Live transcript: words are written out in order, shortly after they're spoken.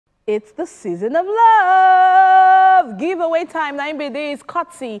It's the season of love. Giveaway time. 9 days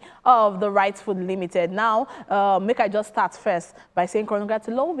courtesy of the Rite Food Limited. Now, make I just start first by saying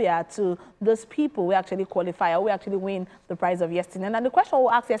congratulations to those people who actually qualify or who actually win the prize of yesterday. And the question we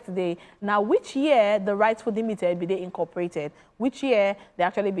asked yesterday, now which year the Rite Food Limited be they incorporated? Which year they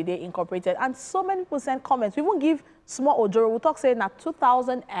actually be they incorporated? And so many people send comments. We won't give small ojoro. We'll talk saying that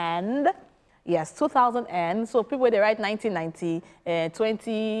 2000 and... Yes, 2000 and so people they write 1990,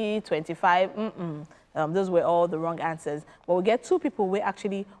 2025. Those were all the wrong answers. But we get two people who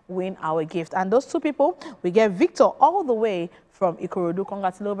actually win our gift, and those two people we get Victor all the way from Ikorodu.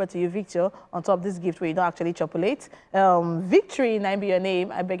 Congratulations to you, Victor, on top of this gift where you don't actually chocolate. Victory, name be your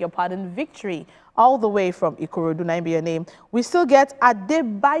name. I beg your pardon, Victory, all the way from Ikorodu, name be your name. We still get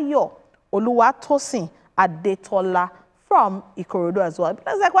Adebayo Oluwatosin Adetola from Ikorodu as well.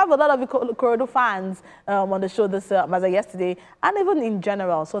 Because like we have a lot of Ikorodu fans on the show this as yesterday, and even in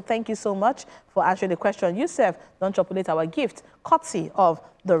general. So thank you so much for answering the question. Yusuf, don't chocolate our gift, courtesy of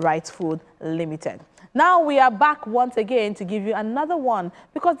the Rite Food Limited. Now we are back once again to give you another one,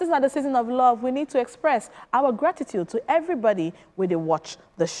 because this is not the season of love. We need to express our gratitude to everybody when they watch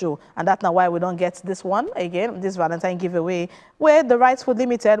the show. And that's not why we don't get this one again, this Valentine giveaway, where the Rite Food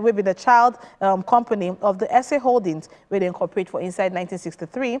Limited will be the child company of the SA Holdings, where they incorporate for inside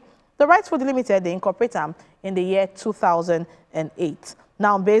 1963. The Rite Food Limited, they incorporate them in the year 2008.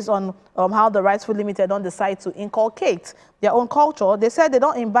 Now, based on how the Rite Food Limited don't decide to inculcate their own culture, they said they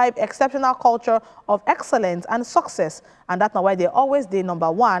don't imbibe exceptional culture of excellence and success. And that's not why they're always the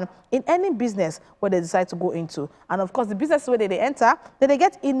 #1 in any business where they decide to go into. And of course, the business where they enter, then they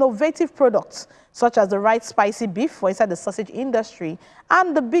get innovative products, such as the Rite Spicy Beef for inside the sausage industry,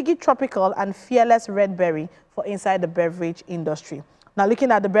 and the Biggie Tropical and Fearless Red Berry for inside the beverage industry. Now,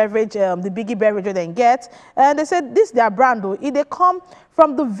 looking at the beverage, the Biggie beverage they get, and they said this their brand, though, they come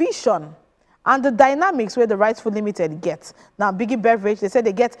from the vision and the dynamics where the Rite Food Limited gets. Now, Biggie beverage, they said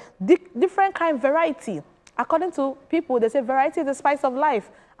they get different kind of variety. According to people, they say variety is the spice of life.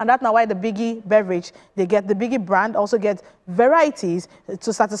 And that's not why the Biggie beverage, they get the Biggie brand, also get varieties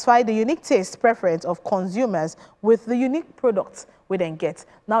to satisfy the unique taste preference of consumers with the unique products we then get.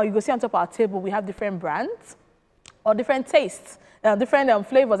 Now, you go see on top of our table, we have different brands or different tastes. Different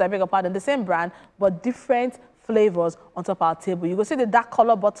flavors, I beg your pardon, the same brand, but different flavors on top of our table. You go see the dark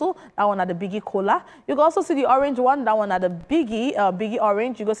color bottle, that one at the Biggie Cola. You can also see the orange one, that one at the Biggie, Biggie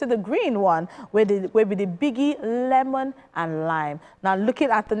Orange. You go see the green one, where be the Biggie Lemon and Lime. Now, looking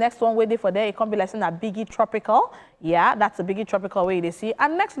at the next one, waiting for there, it can be like saying that Biggie Tropical. Yeah, that's the Biggie Tropical way they see.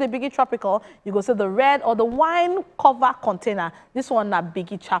 And next to the Biggie Tropical, you go see the red or the wine cover container. This one, that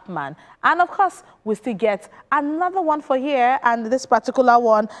Biggie Chapman. And of course, we still get another one for here. And this particular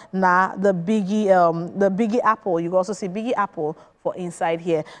one, now the Biggie Apple. You can also see Biggie Apple for inside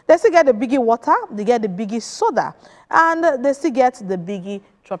here. They still get the Biggie Water. They get the Biggie Soda. And they still get the Biggie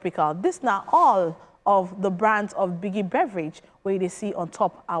Tropical. This now all of the brands of Biggie beverage where they see on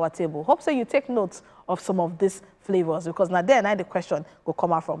top our table. Hope so you take notes of some of these flavors, because now the question will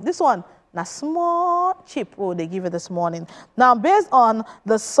come out from this one. Now, small chip, they give it this morning. Now, based on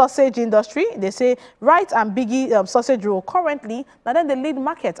the sausage industry, they say Rite and Biggie sausage roll currently, now then they lead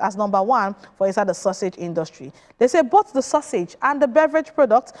market as #1 for inside the sausage industry. They say both the sausage and the beverage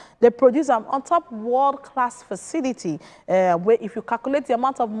products, they produce them on top world-class facility, where if you calculate the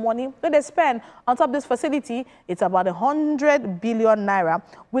amount of money that they spend on top of this facility, it's about 100 billion naira,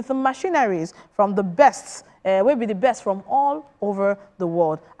 with the machineries from the best, will be the best from all over the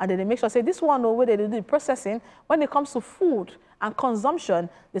world. And then they make sure, say, this one, where they do the processing, when it comes to food and consumption,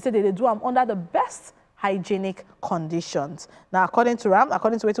 they say they do them under the best hygienic conditions. Now, according to Ram,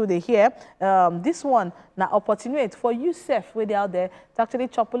 according to what they hear, this one, now opportunity for you, Seth, where they out there, to actually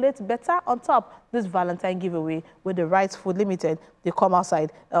chocolate better on top this Valentine giveaway with the Rite Food Limited. They come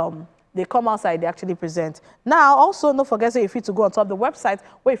outside. They come outside, they actually present. Now, also, don't forget, say, if you to go on top of the website,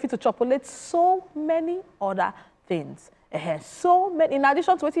 where if you to chocolate so many other things. So many. In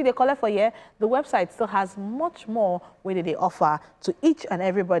addition to what they collect for here, the website still has much more where they offer to each and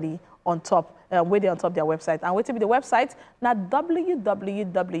everybody on top, where they on top of their website. And wait to be the website, now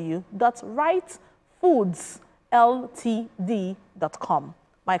www.ritefoods.ltd.com.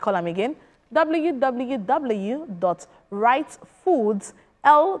 My column again, www.ritefoods.ltd.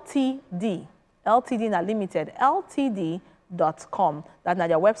 LTD not limited, LTD.com. That's not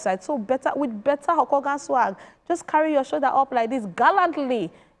their website. So better, with better Hokogan swag, just carry your shoulder up like this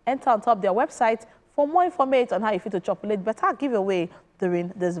gallantly. Enter on top of their website for more information on how you fit to chocolate better giveaway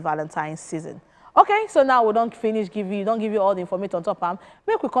during this Valentine's season. Okay, so now we don't finish don't give you all the information on top of them.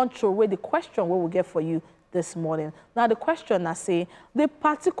 Make we control where the question we will get for you this morning. Now the question I say, the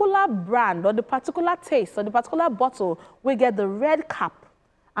particular brand or the particular taste or the particular bottle will get the red cap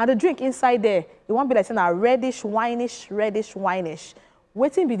and the drink inside there, it won't be like saying a reddish, winish.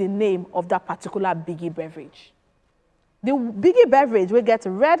 Waiting be the name of that particular biggie beverage. The biggie beverage will get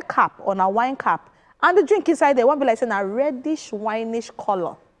red cap on a wine cap and the drink inside there won't be like saying a reddish, winish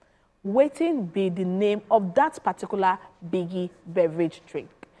color. Waiting be the name of that particular biggie beverage drink.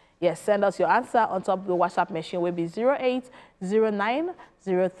 Yes, send us your answer on top of the WhatsApp machine. Will be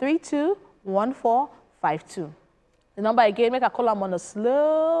 0809-032-1452. The number again, make a call on a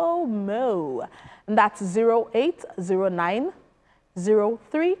slow-mo. And that's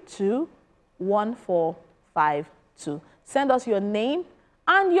 0809-032-1452. Send us your name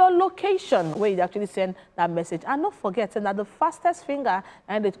and your location where you actually send that message. And don't forget that the fastest finger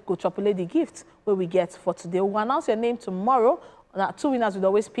and the go chopulate the gift where we get for today. We'll announce your name tomorrow. Two winners will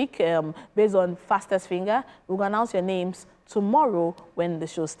always pick based on fastest finger. We'll announce your names tomorrow when the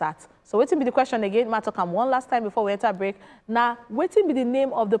show starts. So waiting be the question again, Matter come one last time before we enter break. Now, waiting be the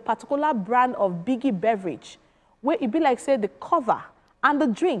name of the particular brand of biggie beverage. Where it be like say the cover and the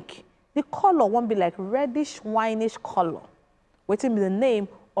drink, the color won't be like reddish, winish color. Waiting be the name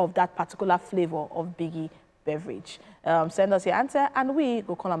of that particular flavor of biggie beverage. Send us your answer and we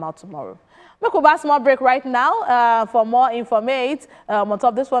go call them out tomorrow. Make a small break right now for more information. On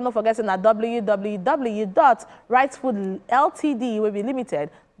top of this one, don't forget at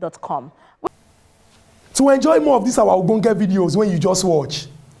www.ritesfoodltd.com. To enjoy more of these our Ogbonge videos when you just watch,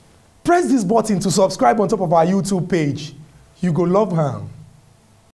 press this button to subscribe on top of our YouTube page. You go love her.